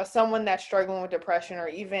 Someone that's struggling with depression, or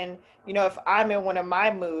even, if I'm in one of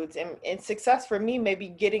my moods, and success for me may be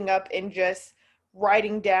getting up and just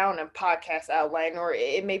writing down a podcast outline, or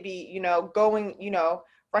it may be, going,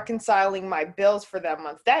 reconciling my bills for that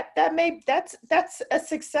month. That's a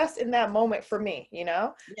success in that moment for me,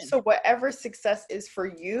 Yeah. So whatever success is for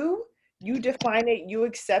you, you define it, you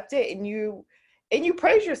accept it, and you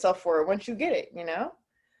praise yourself for it once you get it.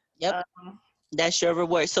 Yep. Um, That's your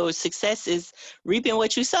reward. So success is reaping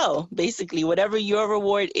what you sow, basically. Whatever your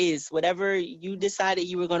reward is, whatever you decided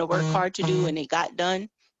you were going to work hard to do and it got done,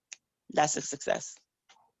 that's a success.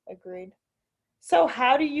 Agreed. So,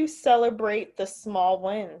 how do you celebrate the small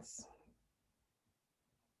wins?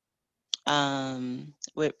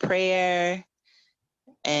 With prayer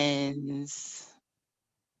and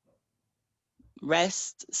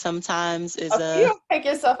Rest sometimes is Oh, so you a don't take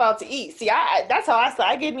yourself out to eat. See, that's how I start.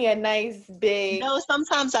 I give me a nice big. no,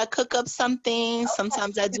 sometimes I cook up something.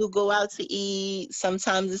 Sometimes I do go out to eat.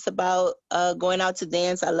 Sometimes it's about going out to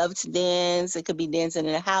dance. I love to dance. It could be dancing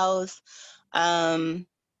in the house. Um,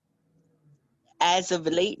 as of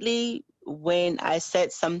lately, when I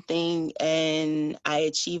set something and I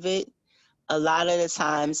achieve it, a lot of the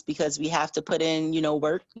times, because we have to put in,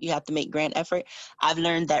 work, you have to make grand effort. I've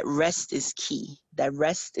learned that rest is key. That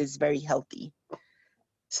rest is very healthy.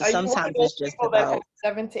 So Are you one of sometimes those it's just people that have about,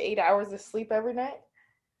 7 to 8 hours of sleep every night?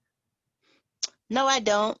 no, I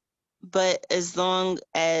don't. But as long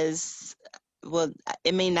as, well,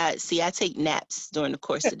 it may not, see, I take naps during the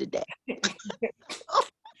course of the day.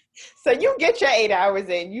 So you get your 8 hours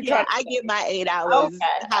in. You try Yeah, to. I get my 8 hours,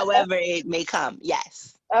 Okay. however it may come.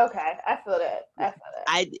 Yes. Okay. I feel that. I feel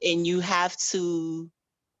that. And you have to,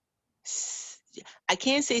 I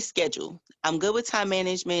can't say schedule. I'm good with time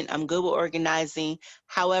management. I'm good with organizing.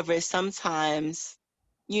 However, sometimes,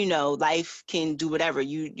 life can do whatever.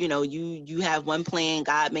 You have one plan,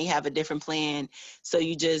 God may have a different plan. So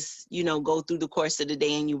you just, go through the course of the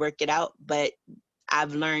day and you work it out. But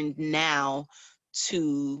I've learned now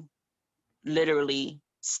to literally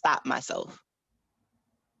stop myself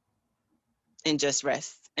and just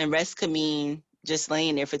rest. And rest could mean just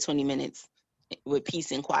laying there for 20 minutes with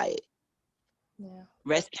peace and quiet. Yeah.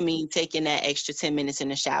 Rest can mean taking that extra 10 minutes in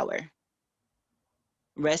the shower.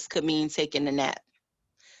 Rest could mean taking a nap.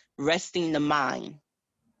 Resting the mind.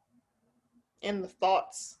 And the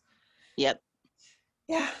thoughts. Yep.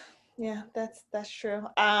 Yeah. Yeah, that's true.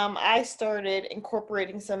 I started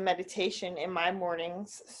incorporating some meditation in my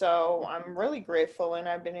mornings, so I'm really grateful, and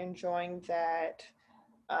I've been enjoying that.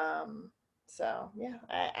 Um, so yeah,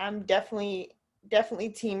 I'm definitely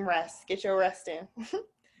team rest. Get your rest in.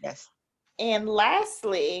 Yes. And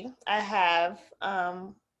lastly, I have,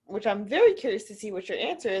 which I'm very curious to see what your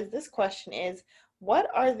answer is. This question is, what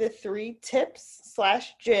are the 3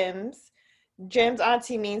 tips/gems? Gems,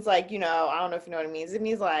 auntie, means like, I don't know if you know what it means. It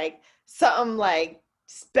means like something like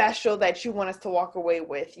special that you want us to walk away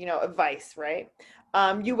with, advice, right?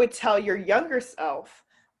 You would tell your younger self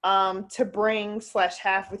to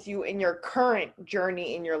bring/have with you in your current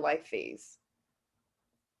journey in your life phase.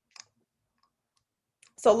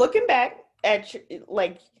 So looking back at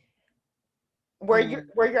like where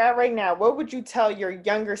you're at right now, what would you tell your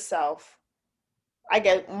younger self? I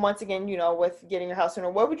guess once again, with getting your house in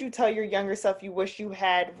order, what would you tell your younger self you wish you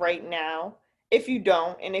had right now? If you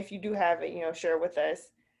don't, and if you do have it, share with us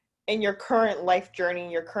in your current life journey,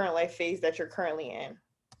 your current life phase that you're currently in.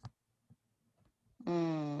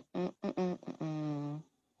 Mm, mm, mm, mm, mm,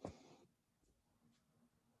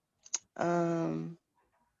 Um,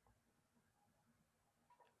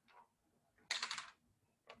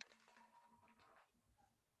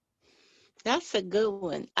 that's a good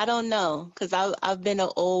one. I don't know, because I've been an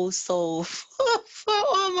old soul for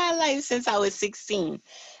all my life since I was 16.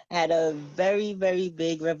 I had a very, very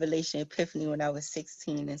big revelation epiphany when I was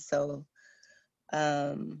 16. And so,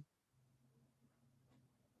 um,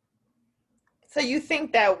 So you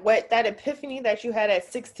think that what that epiphany that you had at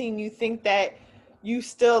 16, you think that you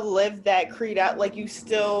still live that creed out, like you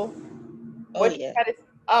still oh what you yeah. had is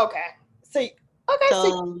okay. So okay, so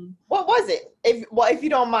So what was it? If you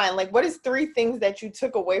don't mind, like what is 3 things that you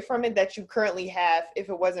took away from it that you currently have if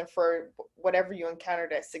it wasn't for whatever you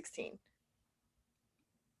encountered at 16?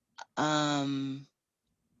 um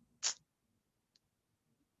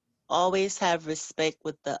always have respect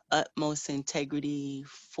with the utmost integrity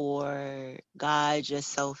for God,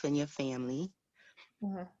 yourself, and your family.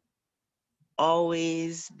 Mm-hmm.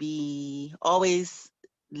 Always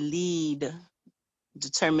lead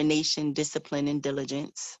determination, discipline, and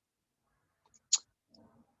diligence.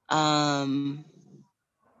 Um,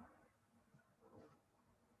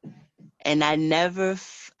 and I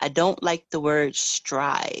don't like the word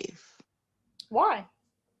strive, Why?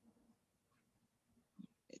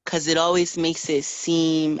 because it always makes it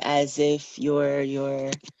seem as if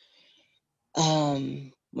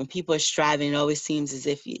when people are striving, it always seems as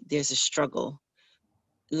if there's a struggle.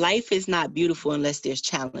 Life is not beautiful unless there's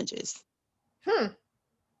challenges. Hmm.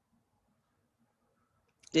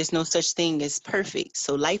 There's no such thing as perfect.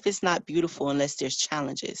 So life is not beautiful unless there's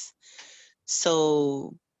challenges.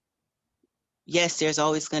 So yes, there's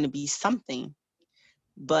always going to be something,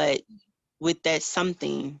 but with that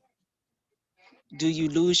something, do you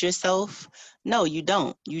lose yourself? No, you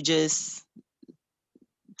don't. You just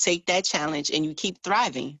take that challenge and you keep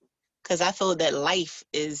thriving. Because I feel that life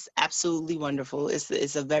is absolutely wonderful.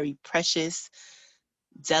 It's a very precious,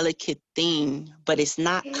 delicate thing, but it's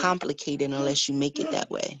not complicated unless you make it that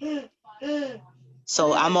way.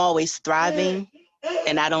 So I'm always thriving,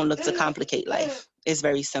 and I don't look to complicate life. It's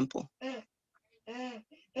very simple.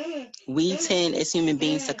 We tend as human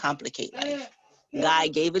beings to complicate life.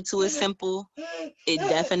 God gave it to us simple. It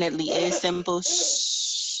definitely is simple.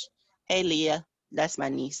 Shh. Hey, Leah, that's my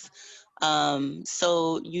niece.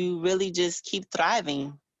 So you really just keep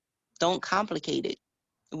thriving. Don't complicate it.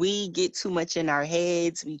 We get too much in our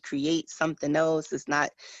heads. We create something else. It's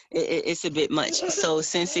not, it's a bit much. So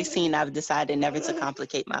since 16, I've decided never to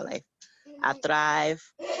complicate my life. I thrive.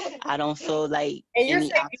 I don't feel like And you're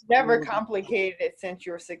any saying you never obstacle. complicated it since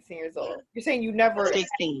you were 16 years old. You're saying you never had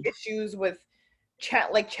 16. issues with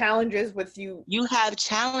challenges with you. You have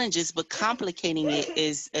challenges, but complicating it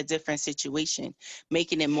is a different situation.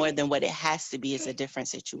 Making it more than what it has to be is a different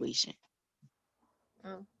situation.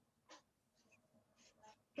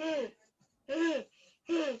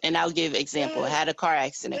 And I'll give example. I had a car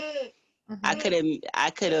accident. I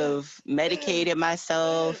could have medicated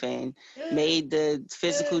myself and made the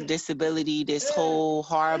physical disability this whole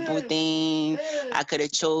horrible thing. I could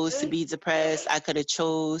have chose to be depressed. I could have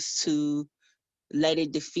chose to let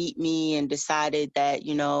it defeat me and decided that,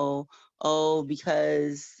 oh,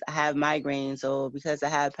 because I have migraines or because I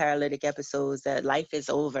have paralytic episodes, that life is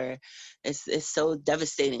over. It's so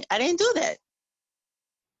devastating. I didn't do that.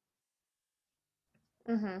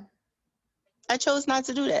 I chose not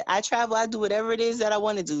to do that. I travel, I do whatever it is that I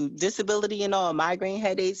want to do. Disability and all, migraine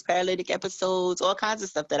headaches, paralytic episodes, all kinds of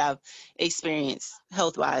stuff that I've experienced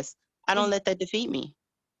health-wise. I don't let that defeat me.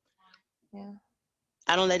 Yeah.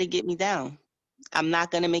 I don't let it get me down. I'm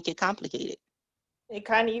not going to make it complicated. It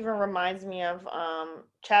kind of even reminds me of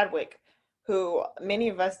Chadwick, who many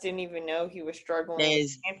of us didn't even know he was struggling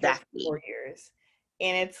with cancer for 4 years.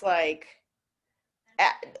 And it's like,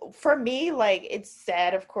 for me, like, it's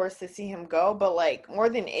sad, of course, to see him go, but like more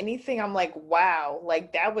than anything, I'm like, wow,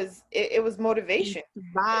 like that was it was motivation. He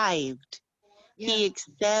survived. Yeah. He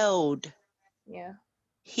excelled. Yeah.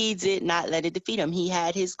 He did not let it defeat him. He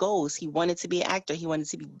had his goals. He wanted to be an actor. He wanted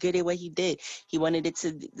to be good at what he did. He wanted it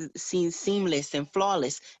to seem seamless and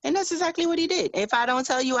flawless. And that's exactly what he did. If I don't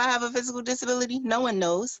tell you I have a physical disability, no one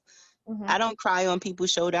knows. I don't cry on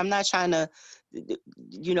people's shoulder. I'm not trying to,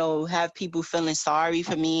 have people feeling sorry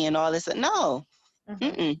for me and all this. No.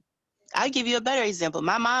 I'll give you a better example.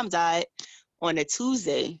 My mom died on a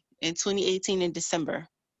Tuesday in 2018 in December.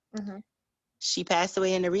 She passed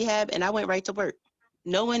away in the rehab, and I went right to work.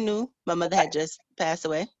 No one knew my mother had just passed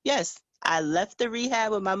away. Yes, I left the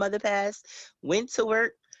rehab when my mother passed, went to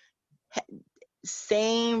work,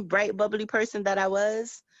 same bright, bubbly person that I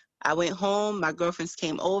was. I went home. My girlfriends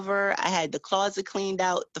came over. I had the closet cleaned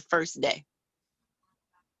out the first day.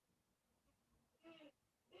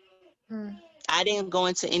 I didn't go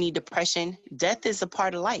into any depression. Death is a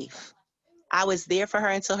part of life. I was there for her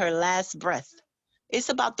until her last breath. It's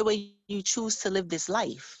about the way you choose to live this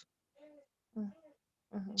life.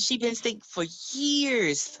 She's been sick for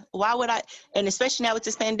years. Why would I? And especially now with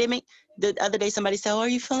this pandemic, the other day somebody said, "Oh, are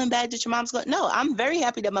you feeling bad that your mom's going?" No, I'm very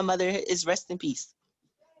happy that my mother is rest in peace,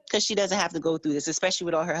 because she doesn't have to go through this, especially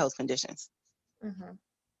with all her health conditions.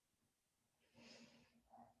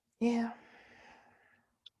 Yeah.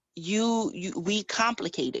 We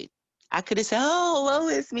complicated. I could have said, "Oh, well,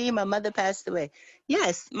 it's me. My mother passed away."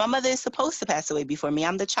 Yes, my mother is supposed to pass away before me.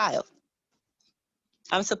 I'm the child.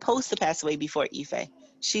 I'm supposed to pass away before Ife.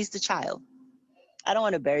 She's the child. I don't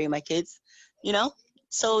want to bury my kids,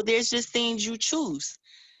 So there's just things you choose.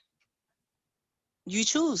 You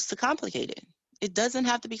choose to complicate it. It doesn't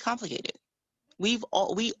have to be complicated. We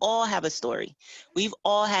all have a story. We've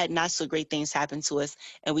all had not so great things happen to us,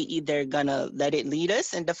 and we either gonna let it lead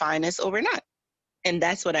us and define us, or we're not. And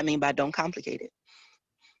that's what I mean by don't complicate it.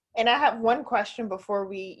 And I have one question before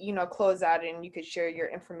we, close out, and you could share your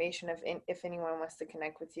information if anyone wants to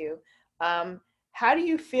connect with you. How do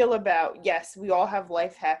you feel about, yes, we all have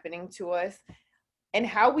life happening to us, and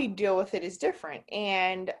how we deal with it is different.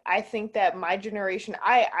 And I think that my generation,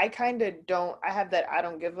 I kind of don't, I have that I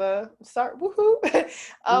don't give a start, woohoo,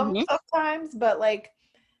 sometimes, but like,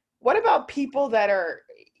 what about people that are,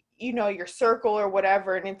 your circle or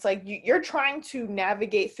whatever, and it's like you're trying to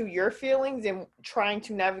navigate through your feelings and trying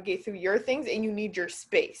to navigate through your things, and you need your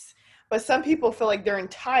space. But some people feel like they're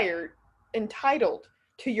entitled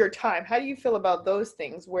to your time. How do you feel about those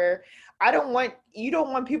things, where you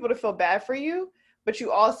don't want people to feel bad for you, but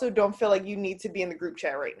you also don't feel like you need to be in the group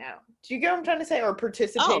chat right now? Do you get what I'm trying to say? Or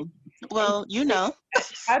participate? Oh, well,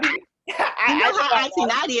 How do you? How Auntie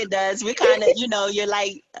Nadia does. We're kind of, you're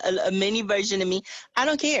like a mini version of me. I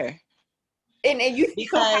don't care. And you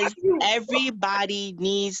so how Because do you everybody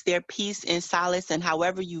needs their peace and solace, and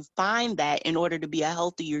however you find that in order to be a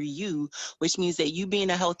healthier you, which means that you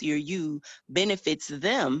being a healthier you benefits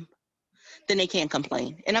them, then they can't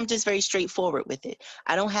complain. And I'm just very straightforward with it.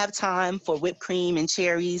 I don't have time for whipped cream and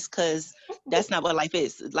cherries because that's not what life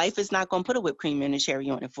is. Life is not going to put a whipped cream and a cherry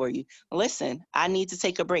on it for you. Listen, I need to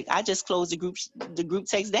take a break. I just closed the group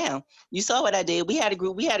text down. You saw what I did. We had a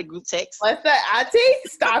group text. what's that, Auntie?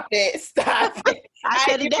 Stop it. Stop it. I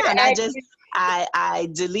shut it down. Actually, I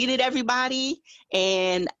deleted everybody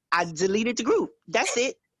and I deleted the group. That's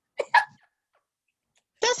it.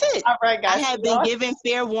 That's it. all right, guys. I have been given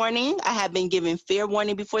fair warning. I have been given fair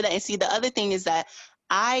warning before that. And see, the other thing is that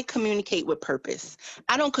I communicate with purpose.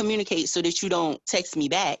 I don't communicate so that you don't text me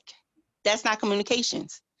back. That's not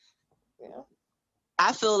communications. Yeah.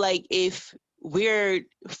 I feel like if we're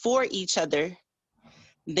for each other,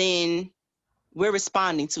 then we're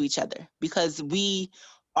responding to each other because we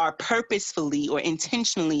are purposefully or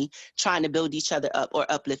intentionally trying to build each other up or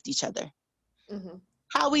uplift each other. Mm-hmm.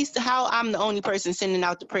 How I'm the only person sending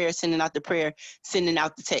out the prayer, sending out the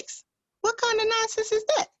text. What kind of nonsense is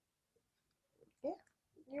that? Yeah,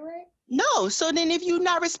 you're right. No. So then if you're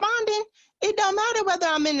not responding, it don't matter whether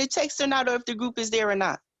I'm in the text or not, or if the group is there or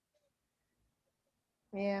not.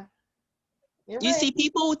 Yeah. You're You right. see,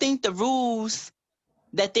 people think the rules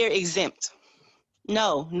that they're exempt.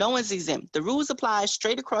 No one's exempt. The rules apply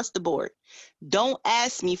straight across the board. Don't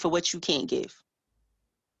ask me for what you can't give.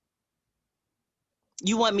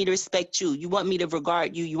 You want me to respect you. You want me to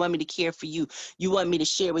regard you. You want me to care for you. You want me to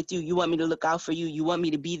share with you. You want me to look out for you. You want me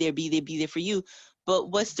to be there for you. But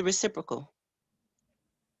what's the reciprocal?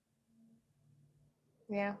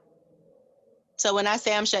 Yeah. So when I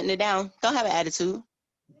say I'm shutting it down, don't have an attitude.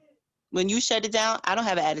 When you shut it down, I don't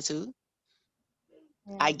have an attitude.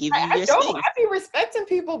 Yeah. I give you I your don't. space. I be respecting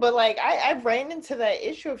people, but like I ran into that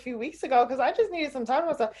issue a few weeks ago because I just needed some time to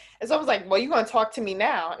myself. And so I was like, "Well, you gonna talk to me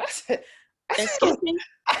now?" And I said, Excuse me.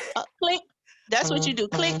 Click. That's what you do.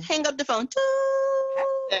 Click. Hang up the phone.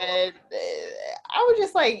 and I was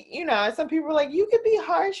just like, some people were like, "You could be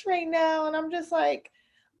harsh right now," and I'm just like,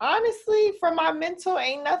 honestly, for my mental,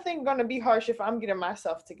 ain't nothing gonna be harsh if I'm getting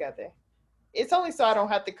myself together. It's only so I don't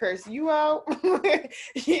have to curse you out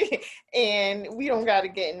and we don't got to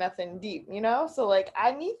get nothing deep, So like,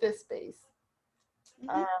 I need this space.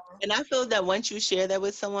 Mm-hmm. And I feel that once you share that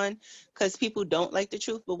with someone, because people don't like the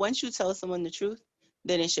truth, but once you tell someone the truth,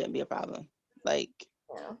 then it shouldn't be a problem. Like,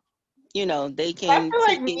 they I can feel like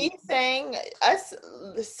take me it. saying, us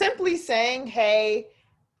simply saying, hey,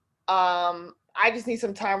 I just need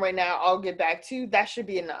some time right now, I'll get back to you, that should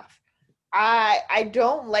be enough. I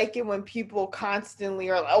don't like it when people constantly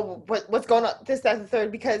are like, oh, what's going on, this, that, the third,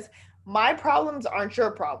 because my problems aren't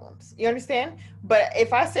your problems. You understand? But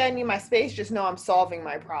if I say I need my space, just know I'm solving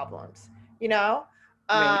my problems. You know,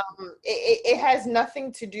 Right. it has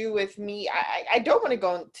nothing to do with me. I don't want to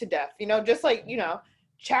go to death. Just like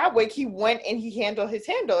Chadwick, he went and he handled his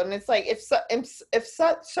handle, and it's like if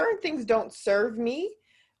certain things don't serve me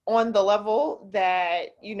on the level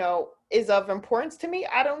that is of importance to me,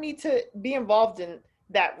 I don't need to be involved in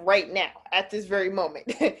that right now at this very moment.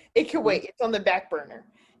 It can wait. It's on the back burner.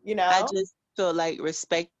 I just feel like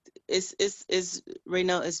respect is right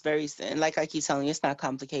now it's very thin. Like I keep telling you, it's not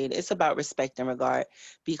complicated. It's about respect and regard,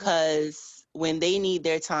 because when they need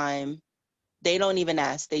their time, they don't even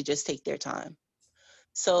ask. They just take their time.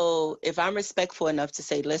 So if I'm respectful enough to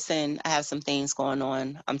say, listen, I have some things going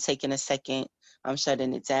on, I'm taking a second, I'm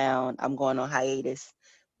shutting it down, I'm going on hiatus,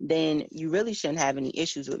 then you really shouldn't have any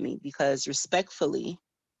issues with me, because respectfully,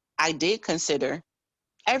 I did consider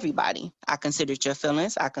everybody. I considered your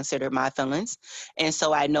feelings, I considered my feelings. And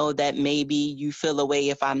so I know that maybe you feel a way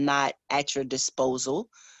if I'm not at your disposal,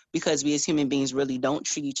 because we as human beings really don't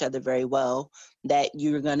treat each other very well, that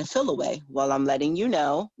you're going to feel away. Well, I'm letting you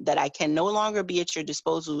know that I can no longer be at your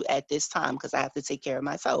disposal at this time, because I have to take care of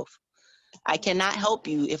myself. I cannot help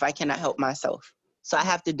you if I cannot help myself. So I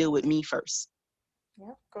have to deal with me first.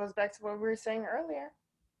 Yep, goes back to what we were saying earlier.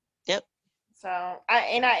 Yep. So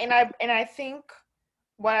I think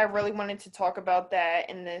what I really wanted to talk about that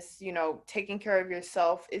in this, taking care of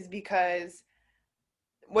yourself, is because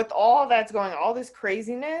with all that's going on, all this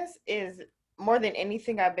craziness, is more than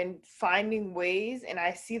anything, I've been finding ways, and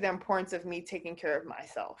I see the importance of me taking care of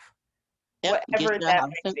myself. Yep. Whatever Get your that house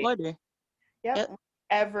might in be. order. Yep.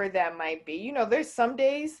 Whatever that might be. There's some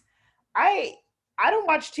days I don't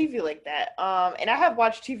watch TV like that. And I have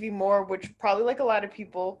watched TV more, which probably like a lot of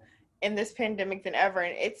people in this pandemic than ever.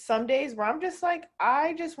 And it's some days where I'm just like,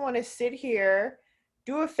 I just want to sit here,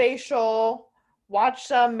 do a facial, watch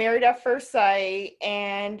some Married at First Sight,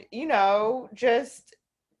 and, just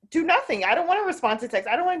do nothing. I don't want to respond to text.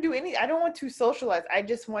 I don't want to do I don't want to socialize. I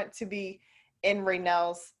just want to be in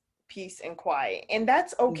Raynell's peace and quiet. And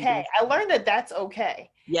that's okay. I learned that that's okay.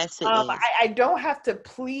 Yes, it is. I don't have to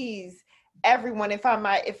please everyone if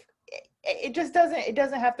it just doesn't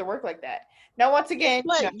have to work like that. Now, once again,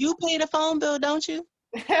 you pay the phone bill, don't you?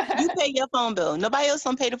 You pay your phone bill. Nobody else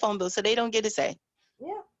don't pay the phone bill, so they don't get a say.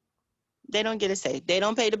 Yeah. They don't get a say. They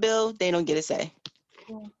don't pay the bill, they don't get a say.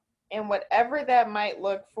 Yeah. And whatever that might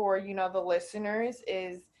look for, the listeners,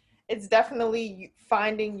 it's definitely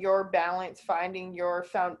finding your balance, getting your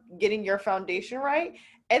foundation right.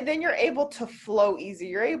 And then you're able to flow easy.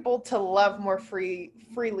 You're able to love more freely.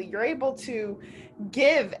 You're able to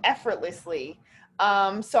give effortlessly.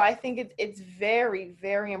 So I think it's very,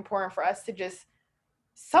 very important for us to just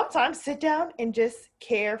sometimes sit down and just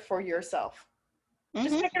care for yourself.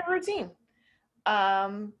 Just make it a routine.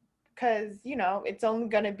 Because, it's only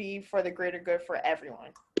going to be for the greater good for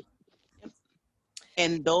everyone.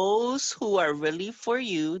 And those who are really for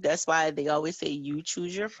you, that's why they always say you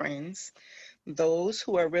choose your friends. Those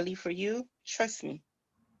who are really for you, trust me,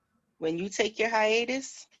 when you take your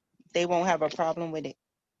hiatus, they won't have a problem with it.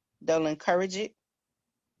 They'll encourage it.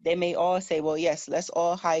 They may all say, well, yes, let's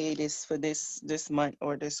all hiatus for this month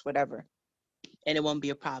or this whatever. And it won't be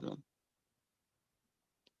a problem.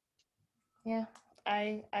 Yeah,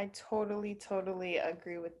 I totally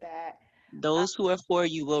agree with that. Those who are for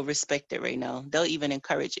you will respect it right now. They'll even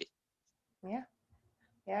encourage it. Yeah.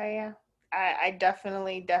 I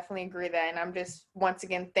definitely agree with that. And I'm just, once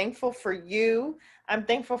again, thankful for you. I'm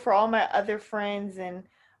thankful for all my other friends and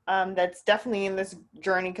that's definitely in this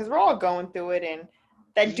journey, because we're all going through it, and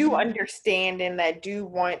that do understand and that do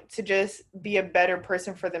want to just be a better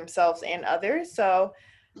person for themselves and others. So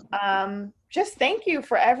just thank you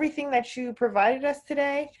for everything that you provided us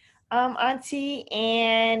today, Auntie.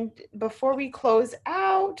 And before we close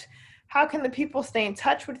out, how can the people stay in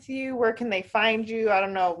touch with you? Where can they find you? I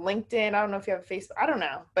don't know, LinkedIn. I don't know if you have a Facebook. I don't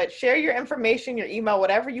know. But share your information, your email,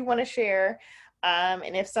 whatever you want to share.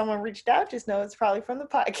 And if someone reached out, just know it's probably from the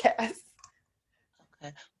podcast.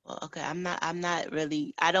 Okay. Well, okay.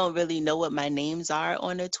 I don't really know what my names are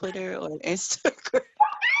on the Twitter or Instagram.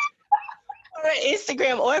 Or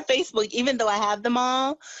Instagram or Facebook, even though I have them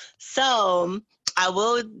all. So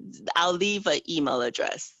I'll leave an email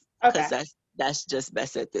address, because that's just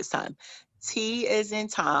best at this time. T is in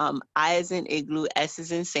Tom, I is in Igloo, S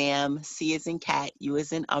is in Sam, C is in Cat, U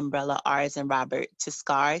is in Umbrella, R is in Robert,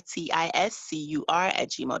 Tiscar, TISCUR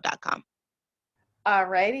 @gmail.com.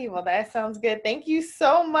 Alrighty, well, that sounds good. Thank you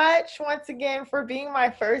so much once again for being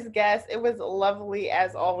my first guest. It was lovely,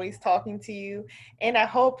 as always, talking to you. And I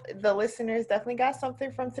hope the listeners definitely got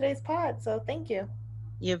something from today's pod. So thank you.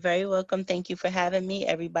 You're very welcome. Thank you for having me.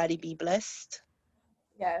 Everybody be blessed.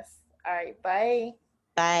 Yes. All right. Bye.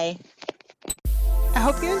 Bye. I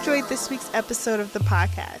hope you enjoyed this week's episode of the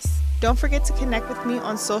podcast. Don't forget to connect with me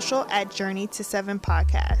on social at Journey to 7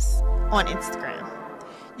 Podcasts on Instagram.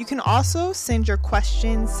 You can also send your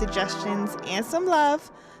questions, suggestions, and some love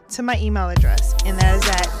to my email address, and that is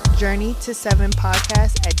at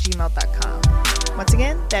journey27podcast@gmail.com. Once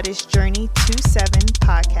again, that is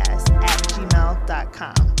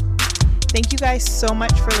journey27podcast@gmail.com. Thank you guys so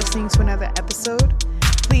much for listening to another episode.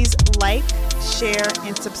 Please like, share,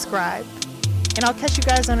 and subscribe. And I'll catch you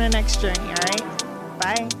guys on the next journey, all right?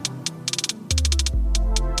 Bye.